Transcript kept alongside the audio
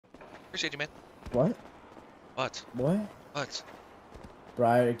Appreciate you, man. What? What? What? What? Bro,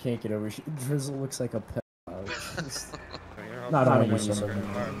 I can't get over it. Drizzle looks like a pet. Not on you, son.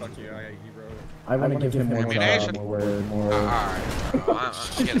 Fuck you, bro. I want to give him more Ammunition. more. Alright.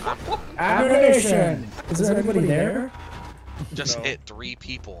 Ammunition! Is there anybody there? Just hit 3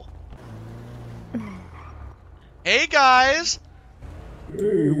 people. Hey guys!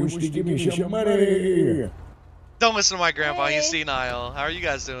 Hey, wish to give me some money. Don't listen to my grandpa, he's senile. How are you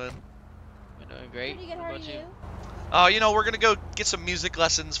guys doing? We're doing great. Pretty good, how are you? Oh, you know, we're gonna go get some music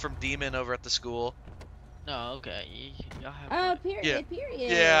lessons from Demon over at the school. No, okay. Y'all have Oh, fun. period, Yeah.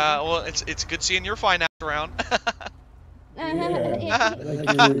 period. Yeah, well, it's good seeing your fine ass around. Yeah.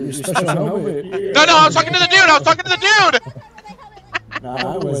 Like your special helmet. No, I was talking to the dude! Nah,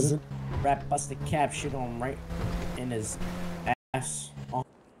 I wasn't. Rap busted cap shit on right in his ass.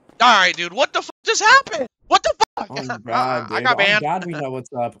 Alright, dude, what the f just happened? What the fuck? On God, I got banned. On God, we know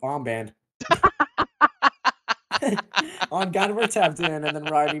what's up. I'm banned. On God, we're tapped in, and then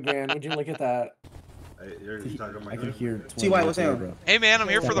Riley banned. Would you look at that? Hey, you're talking to my I can hear. T.Y., what's up? bro. Hey man, I'm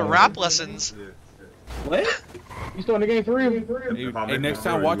here for the rap lessons. What? You still in the game for real? Hey, next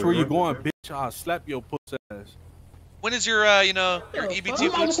time, watch where you going, bitch. I'll slap your pussy ass. When is your, your EBT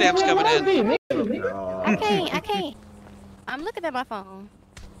food stamps coming in? I can't. I'm looking at my phone.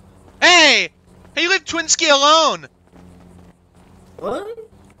 Hey! Hey, you leave Twinsky alone! What?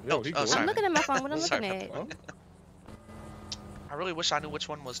 Oh, sorry. I'm looking at my phone. What I'm Sorry looking about at? that. I really wish I knew which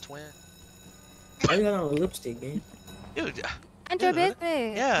one was twin. Why you got on lipstick, man? Dude, Mind your Dude.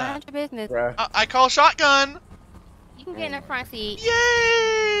 business. Yeah. Mind your business. Bruh. I call shotgun! You can get in the front seat.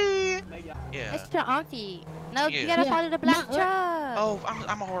 Yay! Yeah. It's your auntie. No, you Yeah. gotta follow the black truck. Oh,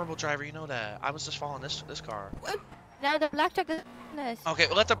 I'm a horrible driver, you know that. I was just following this car. No, the black truck is us. Okay,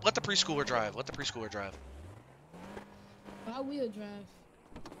 well, let the preschooler drive. Let the preschooler drive. I will drive.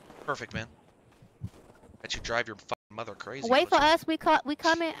 Perfect, man. Bet you drive your fucking mother crazy. Wait for us. We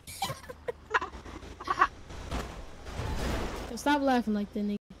coming. Stop laughing like that,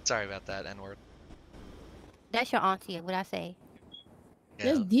 nigga. Sorry about that, N-word. That's your auntie. What I say? Yeah.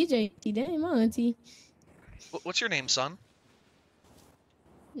 That's DJ. That ain't my auntie. What's your name, son?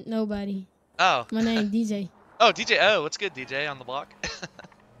 Nobody. Oh. My name DJ. Oh, DJ. Oh, what's good, DJ on the block?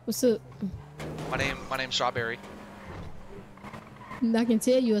 What's up? my name's Strawberry. I can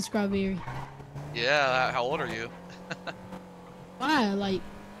tell you a strawberry. Yeah. How old are you? Why? Like,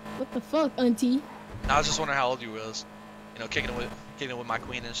 what the fuck, auntie? I was just wondering how old you was. You know, kicking it with my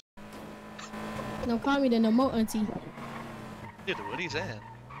queen and. Don't call me that no more, auntie. Dude, what are you saying?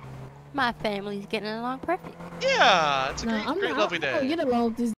 My family's getting along perfect. Yeah, it's a Nah, great lovely I don't day. get along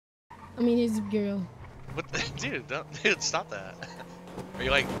with this. I mean, this girl. What, dude? Dude, stop that. Are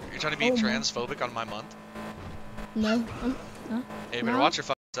you like, you're trying to be transphobic on my month? No, Hey, you better No. watch your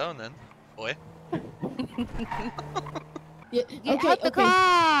fucking zone then, boy. Yeah, Get out the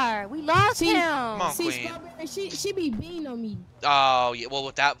car. We lost him. Come on, See, queen. strawberry, she be beating on me. Oh, yeah. Well,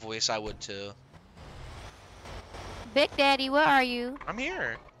 with that voice, I would too. Big Daddy, where are you? I'm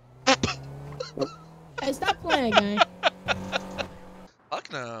here. Hey, stop playing, gang.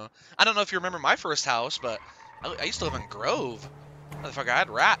 Fuck no. I don't know if you remember my first house, but I used to live in Grove. Motherfucker, I had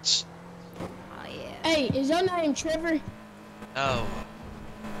rats. Oh yeah. Hey, is your name Trevor? Oh.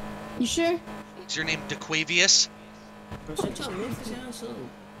 You sure? Is your name DeQuavius? Bro, shut your Memphis ass up.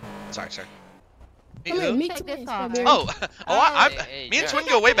 Sorry. Me Come here, who? me Take too, this car. strawberry. Oh, Hey, me and Jack. Twin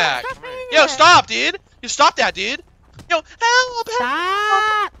go way back. Stop it. Yo, stop, dude. You stop that, dude. Yo, help.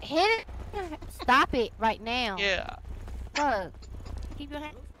 Stop. Hit it. Stop it right now. Yeah. Fuck. Keep your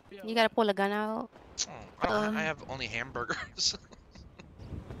hand. You gotta pull a gun out. I have only hamburgers.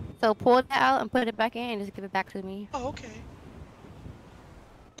 So pull it out and put it back in and just give it back to me. Oh, okay.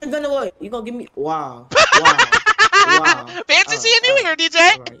 You're gonna what? You gonna give me? Wow. Wow. Fancy seeing you here,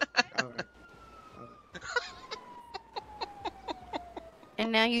 DJ. Alright.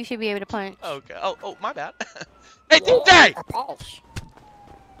 And now you should be able to punch. Okay. Oh, my bad. Hey, DJ!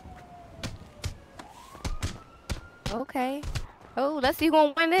 Okay. Oh, let's see who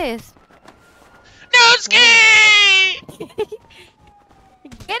gonna win this. Newski!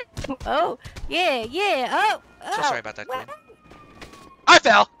 Get it. Oh, yeah. Oh. So sorry about that, Queen. I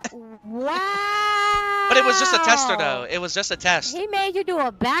fell! Wow. But it was just a tester, though. It was just a test. He made you do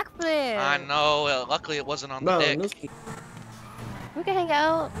a backflip. I know. Luckily, it wasn't on the Bro, dick. Newski. We can hang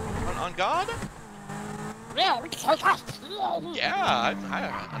out. On God? Yeah,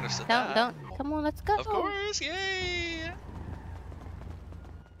 I understood that. Don't. Come on, let's go. Of course, yay!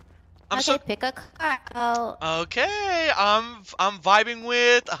 Okay, pick a car out. Okay, I'm vibing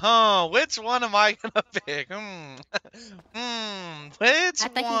with, which one am I gonna pick? Which I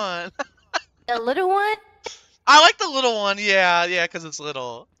think one? The little one? I like the little one, yeah, because it's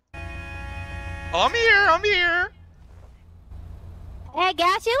little. Oh, I'm here. I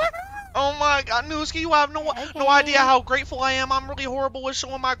got you. Oh my God, Newski, you have no idea how grateful I am. I'm really horrible with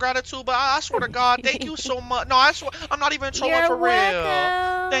showing my gratitude, but I swear to God, thank you so much. No, I swear, I'm not even trolling for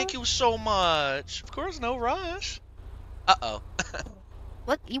real. Thank you so much. Of course, no rush. Uh-oh.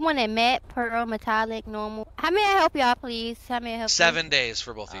 What, you want it matte, pearl, metallic, normal? How may I help y'all, please? How may I help 7 days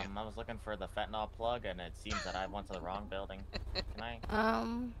for both of you. I was looking for the fentanyl plug, and it seems that I went to the wrong building.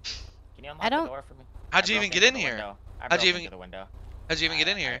 Can you unlock the door for me? How'd you even get in here? How'd you even get the window? How'd you even get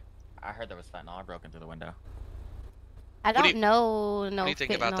in here? I heard there was fentanyl. I broke into the window. I don't know. What do you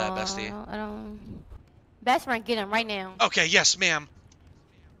think about that, bestie? I don't. Best friend, get him right now. Okay, yes, ma'am.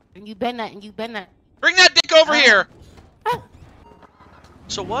 And you better not. Bring that dick over here.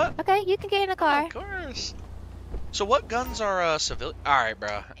 So what? Okay, you can get in the car. Of course. So what guns are civilian? All right,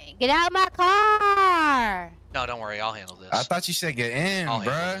 bro. Get out of my car. No, don't worry. I'll handle this. I thought you said get in, I'll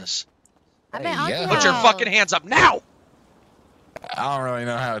handle bruh. this. Put your fucking hands up now. I don't really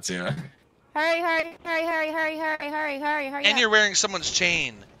know how to. Hurry. And you're wearing someone's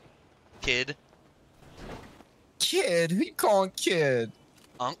chain, kid. Kid? Who you calling kid?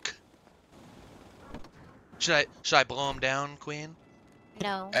 Unk. Should I blow him down, Queen?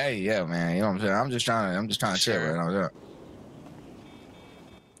 No. Hey, yeah, man. You know what I'm saying? I'm just trying to chill, Sure. right?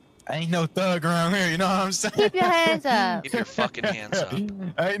 Ain't no thug around here, you know what I'm saying? Keep your hands up. Keep your fucking hands up.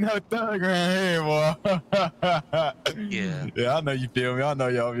 Ain't no thug around here, boy. Yeah. Yeah, I know you feel me. I know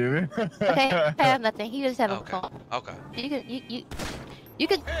y'all feel me. Okay, I have nothing. He just have a phone. Okay. You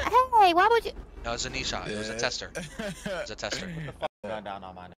can. Hey, why would you? No, it was a knee shot. It was a tester. It was a tester. Put the fucking gun down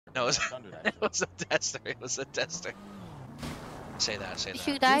on mine. No, it Don't do that. was a tester. It was a tester. Say that.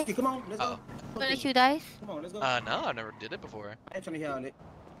 Shoot dice? Come on, let's go. Want to shoot dice? Come on, let's go. No, I never did it before. I ain't trying to hear all that.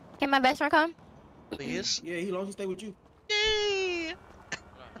 Can my best friend come? Please. Yeah, he long as he stay with you. Yay!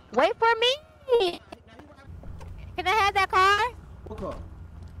 Wait for me. Can I have that car? What car?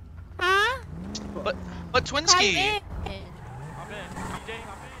 Huh? But Twinsky. Type Oh in. my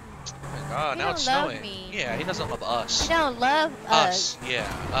God, He now don't it's love snowing. me. Yeah, he doesn't love us. He don't love us. Yeah,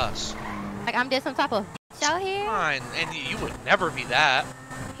 us. Like I'm just some type of bitch out here. Fine, and you would never be that.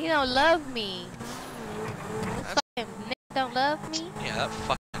 He don't love me. Fucking nigga don't love me. Yeah, that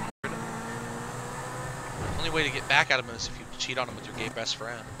fucking nerd. Only way to get back at him is if you cheat on him with your gay best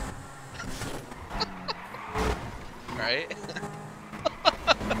friend. Right?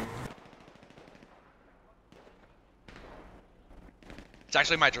 It's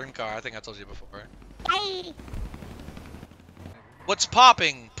actually my dream car. I think I told you before. Hey. What's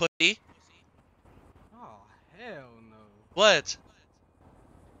popping, pussy? Oh, hell no. What?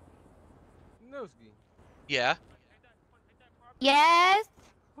 Newski. Yeah. Yes.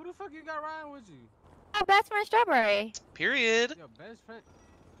 Who the fuck you got riding with you? My best friend Strawberry. Period. Your best friend?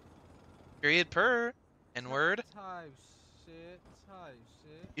 Period per. N-word. Type shit.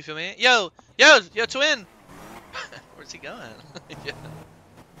 You feel me? Yo, twin! Where's he going? Yeah.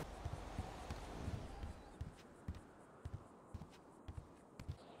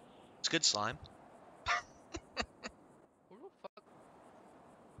 It's good slime. Who the fuck?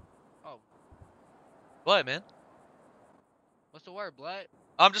 Oh, What, man? what's the word, blood?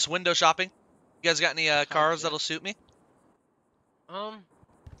 I'm just window shopping. You guys got any cars shit. that'll suit me?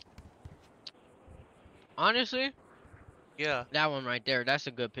 Honestly, Yeah. that one right there, that's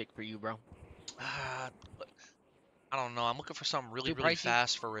a good pick for you, bro. I don't know. I'm looking for something really, Too really pricey?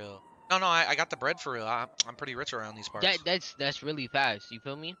 fast for real. No, I got the bread for real. I'm pretty rich around these parts. That's really fast. You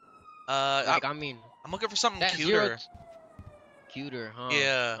feel me? Like, I mean, I'm looking for something that cuter. Cuter, huh?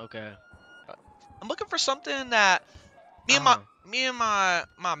 Yeah. Okay. I'm looking for something that me and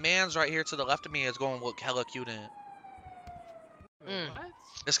my man's right here to the left of me is going to look hella cute in.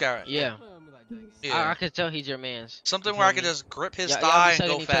 This guy right Yeah. Yeah. I could tell he's your man's. Something You where I feel could me? just grip his Y'all thigh be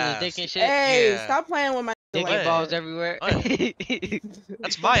and go sucking each other's fast. dick and shit? Hey, Yeah. stop playing with my Dick What? and balls everywhere.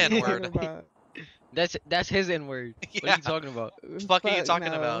 That's my N-word. That's his N-word. What Yeah. are you talking about? Fuck are you talking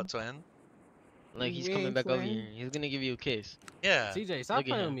about, twin? Like he's We coming ain't back over playing. here. He's gonna give you a kiss. Yeah. TJ, stop Look at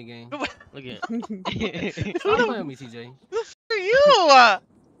playing him. with me, gang. Look at him. Stop playing with me, TJ. Who are you?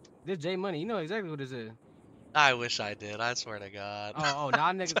 This J Money, you know exactly what this is. I wish I did. I swear to God. Oh,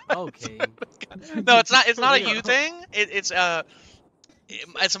 nah, nigga. Okay. No, it's not. It's not a you thing. It's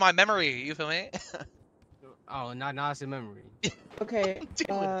my memory. You feel me? Oh, nah, it's in memory. Okay,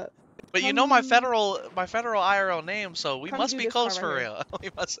 But you know my federal IRL name, so we must be close for real. We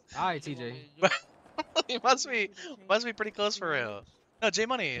must. Alright, TJ. We must be pretty close for real. No, J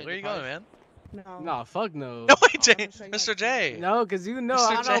Money, where you going, man? No, fuck no. No, wait, J, Mr. J. No, cause you know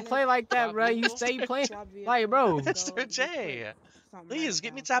Mr. I don't J. play like that, bro. You stay playing like, bro. Mr. J. Please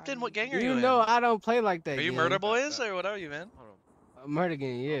get me tapped in. What gang are you You in? know I don't play like that. Are you gang. Murder Boys or what are you, man? Murder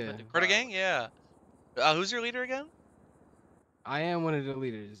gang, yeah. Murder Gang, yeah. Who's your leader again? I am one of the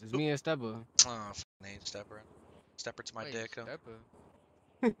leaders. It's me and Stepper. Oh, f***ing hate Stepper. Stepper to my dick.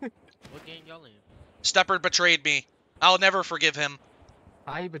 What gang y'all in? Stepper betrayed me. I'll never forgive him.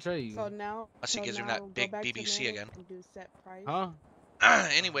 How he betray you? So now, Unless he gives him that big BBC again. Huh?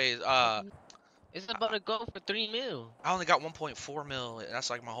 Anyways, It's about to go for 3 mil. I only got 1.4 mil. That's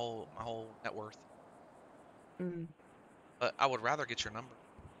like my whole net worth. But I would rather get your number.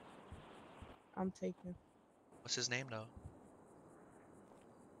 I'm taking. What's his name though?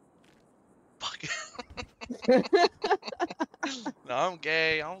 Fuck. No, I'm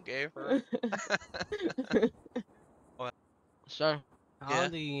gay. I'm gay for. Sir. I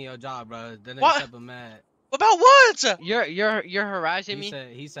don't think you need your job, bro. Then they What? Stepper mad. About what? You're harassing me.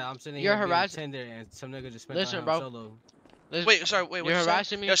 He said I'm sitting You're here being harassing- tender and some nigga just spent Listen, time bro. solo. Wait, sorry. Wait, You're what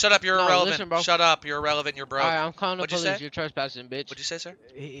harassing me. Yo, shut up. You're No, irrelevant. listen, bro. Shut up. You're irrelevant. You're broke. Alright, I'm calling the What'd you police. say? You're trespassing, bitch. What'd you say, sir?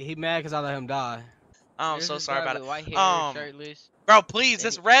 He mad because I let him die. I'm There's so this sorry guy about with it. white hair, shirtless. Bro, please, And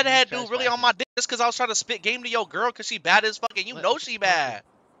this he- redhead he's dude really on my dick just because I was trying to spit game to your girl because she bad as fuck and you know she bad.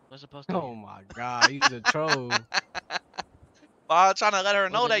 What's supposed to? Oh my god, he's a troll. Well, I'm trying to let her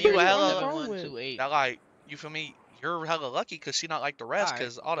know that you a hella. 7128. That like, you feel me? You're hella lucky because she not like the rest Alright.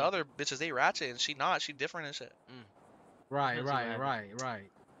 because all the other bitches they ratchet and she not. She different and shit. Right.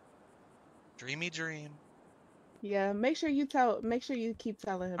 Dreamy dream. Yeah, make sure you keep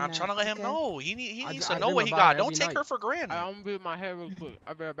telling him. I'm that, trying to let him okay? know. He needs I to know dream what he about got. her Don't every take night. her for granted. I'm gonna be my hair real quick.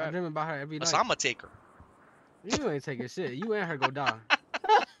 I'll be right I back. dream about her every night. Unless I'm a taker. You ain't taking shit. You and her go die.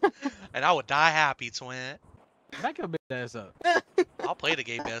 And I would die happy, twin. Back your bitch ass up. I'll play the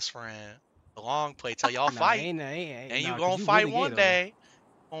gay best friend. The long play till y'all fight. Ain't, And you nah, 'cause gonna fight really gay, one though. day.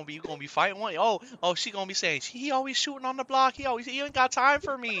 You gonna be fighting one. Oh, she gonna be saying he always shooting on the block. He ain't got time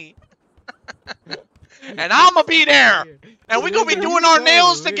for me. And I'ma be there. And we gonna be doing our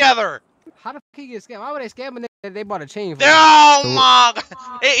nails together. How the fuck he get scammed? Why would they scam a nigga? They bought a chain for Oh my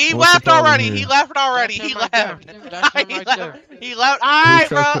God. He what's the left problem already. here? He left already. That's He him right there. left. That's him He right left. there. He left. Alright,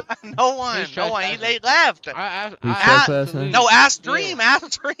 Who bro. trespass- No one. He's No one. They trespassing. left. Who's asked trespassing? to leave. No, ask Yeah. Dream.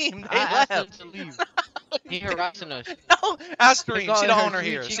 Ask Dream. They I asked him left. to leave. He harassing us. No, ask He Dream. got She the her owner sweet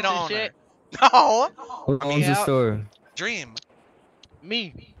here. cheeks She the and owner. shit. No. Who owns the Yeah. store? Dream.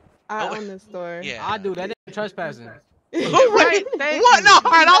 Me. I Oh, own the store. Yeah. I do that. Nigga trespassing. Wait, Right, thank what? you. No,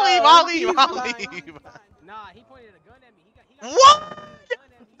 alright, I'll leave. He's I'll lying. leave. Nah, he pointed a gun at me. He got What?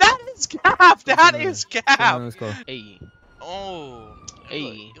 That is cap. That is cap. Let's go. Hey. Oh. Hey.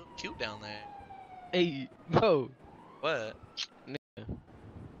 You look cute down there. Hey. Bro. What? Nigga.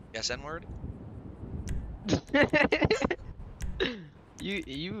 Yes, N-word?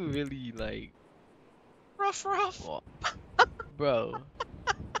 You really like, Rough. bro.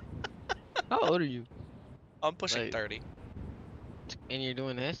 How old are you? I'm pushing Like- 30. And you're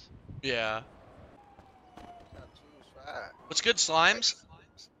doing this? Yeah. What's good, slimes?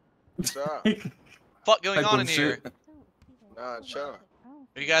 What's up? Fuck going Like on in some here? shit. Nah, chill.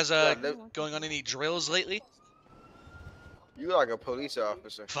 Are you guys Yeah, they- going on any drills lately? You like a police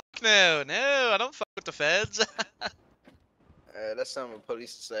officer. Fuck no, I don't fuck with the feds. That's something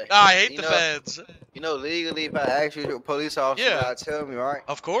police say. I hate You the know- feds. You know, legally, if I ask you, you're a police officer, Yeah. you gotta tell me, right?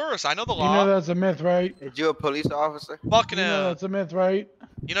 Of course, I know the You law. know that's a myth, right? Is you a police officer? Fuck You know no. that's a myth, right?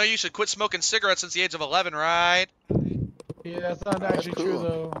 You know you should quit smoking cigarettes since the age of 11, right? Yeah, that's not That's actually true cool.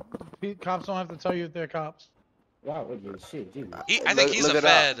 though. Cops don't have to tell you if they're cops. Wow, look at this shit, Jesus. I think he's Look a it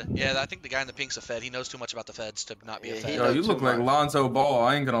up. fed. Yeah, I think the guy in the pink's a fed. He knows too much about the feds to not be a Yeah, fed. he Yo, knows you too look like much. Lonzo Ball.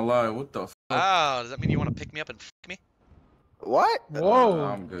 I ain't gonna lie. What the? Oh, does that mean you want to pick me up and fuck me? What? Whoa.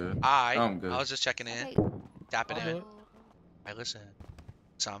 I'm good. I'm good. I was just checking in, Okay. tapping I'll do in. it. I listen.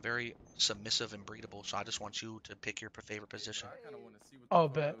 Sound very submissive and breedable, so I just want you to pick your favorite position. Oh,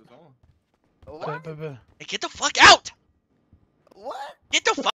 bet. What? Bet. Hey, get the fuck out! What? Get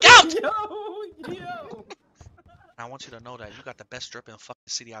the fuck out! Yo. I want you to know that you got the best drip in fucking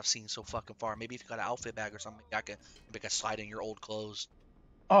city I've seen so fucking far. Maybe if you got an outfit bag or something, maybe I can slide in your old clothes.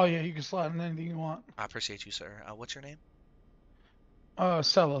 Oh yeah, you can slide in anything you want. I appreciate you, sir. What's your name?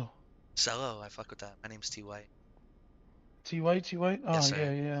 Cello. Cello. I fuck with that. My name's T White. T White. Oh Yes, sir.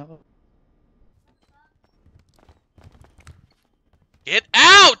 yeah. Get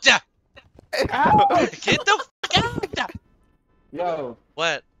out! Ow! Get the fuck out! Yo.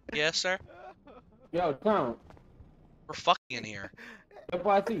 What? Yes, sir. Yo, Tom. We're fucking in here.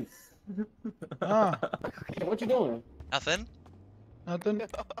 FYT. What you doing? Nothing. Nothing.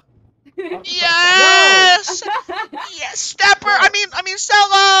 Yes! Yes, Stepper! I mean,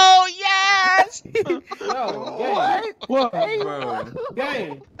 Solo! Yes! Yo, gang. What? Bro.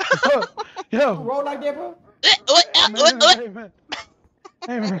 Gang. Yo. You roll like that, bro? Hey, man.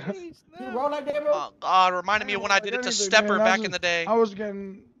 Hey, man. You roll like that, bro? Oh, God, reminded me of when I did it to Stepper back in the day. I was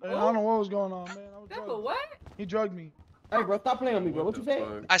getting. I don't know what was going on, man. Stepper, what? He drugged me. Hey, bro, stop playing with me, bro. What you say?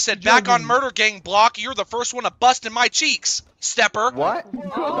 I said, back on Murder Gang block, you're the first one to bust in my cheeks, Stepper. What?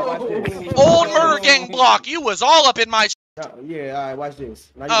 Old Murder Gang block, you was all up in my. Yeah, alright, watch this.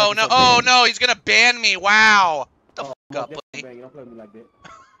 Now you Oh got no! yourself Oh banned. no! He's gonna ban me! Wow! The fuck Don't up, buddy. Don't play with me like that.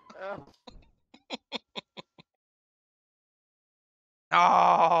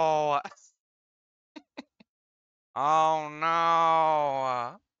 Oh. Oh no!